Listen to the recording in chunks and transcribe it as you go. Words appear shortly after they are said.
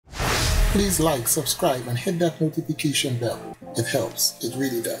Please like, subscribe, and hit that notification bell. It helps, it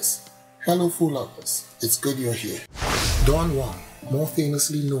really does. Hello food lovers, it's good you're here. Don Wang, more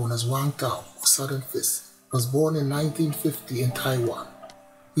famously known as Wang Tao or Southern Fist, was born in 1950 in Taiwan.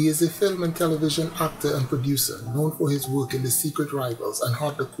 He is a film and television actor and producer known for his work in The Secret Rivals and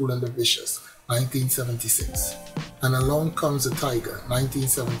Hot, the Cool and the Vicious, 1976, and Along Comes the Tiger,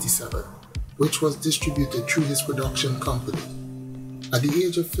 1977, which was distributed through his production company. At the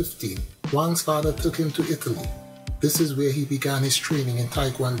age of 15, Wang's father took him to Italy. This is where he began his training in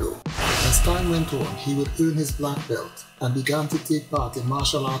Taekwondo. As time went on, he would earn his black belt and began to take part in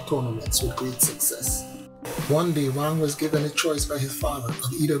martial art tournaments with great success. One day, Wang was given a choice by his father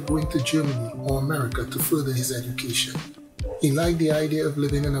of either going to Germany or America to further his education. He liked the idea of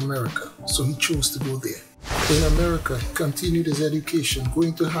living in America, so he chose to go there. In America, he continued his education,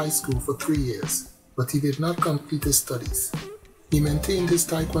 going to high school for 3 years, but he did not complete his studies. He maintained his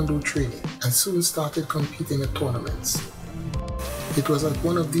Taekwondo training and soon started competing at tournaments. It was at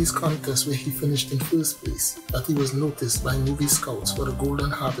one of these contests where he finished in first place that he was noticed by movie scouts for the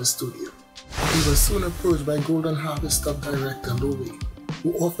Golden Harvest studio. He was soon approached by Golden Harvest top director Lo Wei,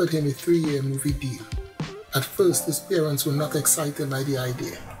 who offered him a 3-year movie deal. At first, his parents were not excited by the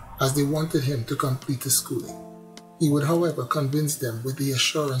idea, as they wanted him to complete his schooling. He would, however, convince them with the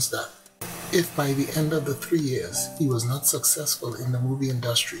assurance that if by the end of the 3 years he was not successful in the movie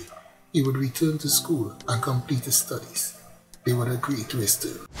industry, he would return to school and complete his studies. They would agree to his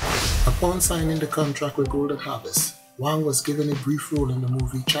term. Upon signing the contract with Golden Harvest, Wang was given a brief role in the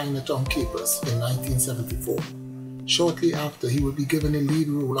movie Chinatown Capers in 1974. Shortly after, he would be given a lead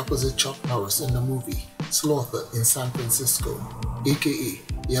role opposite Chuck Norris in the movie Slaughter in San Francisco, aka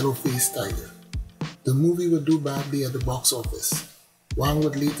Yellow-Faced Tiger. The movie would do badly at the box office. Wang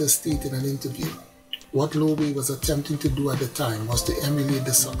would later state in an interview, what Lo Wei was attempting to do at the time was to emulate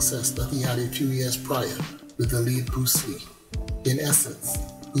the success that he had a few years prior with the late Bruce Lee. In essence,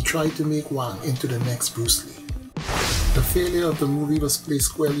 he tried to make Wang into the next Bruce Lee. The failure of the movie was placed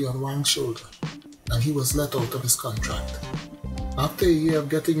squarely on Wang's shoulder, and he was let out of his contract. After a year of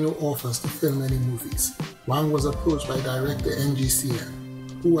getting no offers to film any movies, Wang was approached by director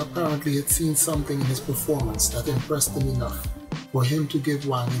NGCN, who apparently had seen something in his performance that impressed him enough for him to give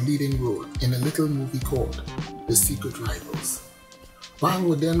Wang a leading role in a little movie called The Secret Rivals. Wang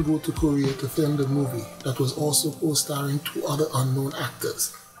would then go to Korea to film the movie that was also co-starring 2 other unknown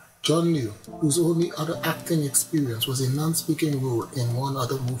actors, John Liu, whose only other acting experience was a non-speaking role in one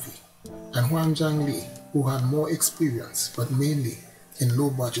other movie, and Hwang Jang-lee, who had more experience but mainly in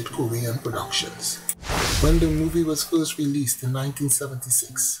low-budget Korean productions. When the movie was first released in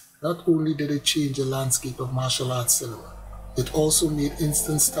 1976, not only did it change the landscape of martial arts cinema, it also made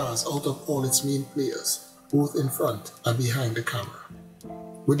instant stars out of all its main players, both in front and behind the camera.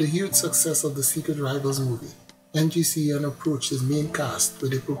 With the huge success of the Secret Rivals movie, NGCN approached his main cast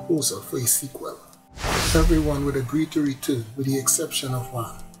with a proposal for a sequel. Everyone would agree to return with the exception of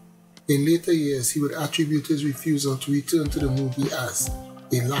Wang. In later years, he would attribute his refusal to return to the movie as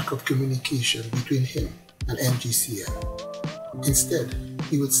a lack of communication between him and NGCN. Instead,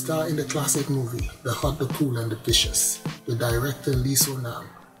 he would star in the classic movie The Hot, the Cool and the Vicious with director Lee So-nam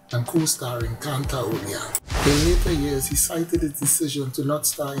and co-starring Tan Ta-O-Liang. In later years, he cited his decision to not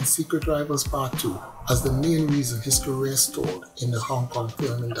star in Secret Rivals Part 2 as the main reason his career stalled in the Hong Kong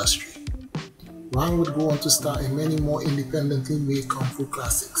film industry. Wang would go on to star in many more independently made kung fu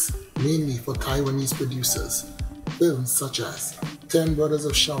classics, mainly for Taiwanese producers, films such as 10 Brothers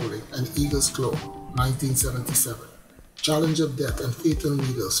of Shaolin and Eagle's Claw, 1977, Challenge of Death and Fatal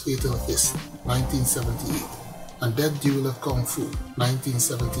Needles, Fatal Fist, 1978, and Dead Duel of Kung Fu,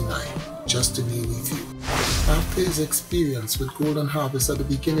 1979, just to name a few. After his experience with Golden Harvest at the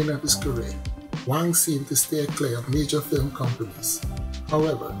beginning of his career, Wang seemed to steer clear of major film companies.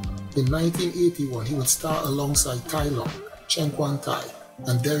 However, in 1981 he would star alongside Tai Lung, Chen Quan-tai,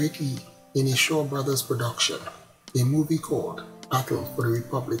 and Derek Yee in a Shaw Brothers production, a movie called Battle for the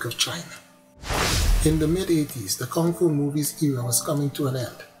Republic of China. In the mid-80s, the Kung Fu movies era was coming to an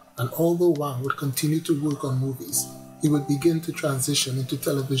end, and although Wang would continue to work on movies, he would begin to transition into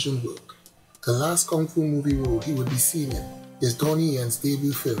television work. The last Kung Fu movie role he would be seen in is Donnie Yen's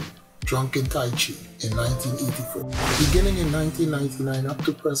debut film, Drunken Tai Chi, in 1984. Beginning in 1999 up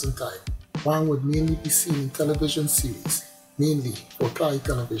to present time, Wang would mainly be seen in television series, mainly for Thai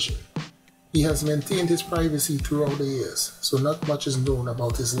television. He has maintained his privacy throughout the years, so not much is known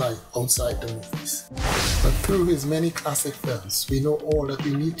about his life outside the movies. But through his many classic films, we know all that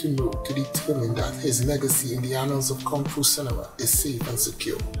we need to know to determine that his legacy in the annals of Kung Fu cinema is safe and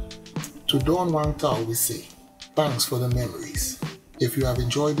secure. To Don Wang Tao we say, thanks for the memories. If you have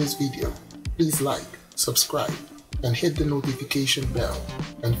enjoyed this video, please like, subscribe, and hit the notification bell,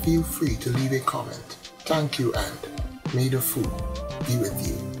 and feel free to leave a comment. Thank you, and may the food be with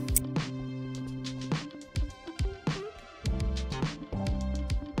you.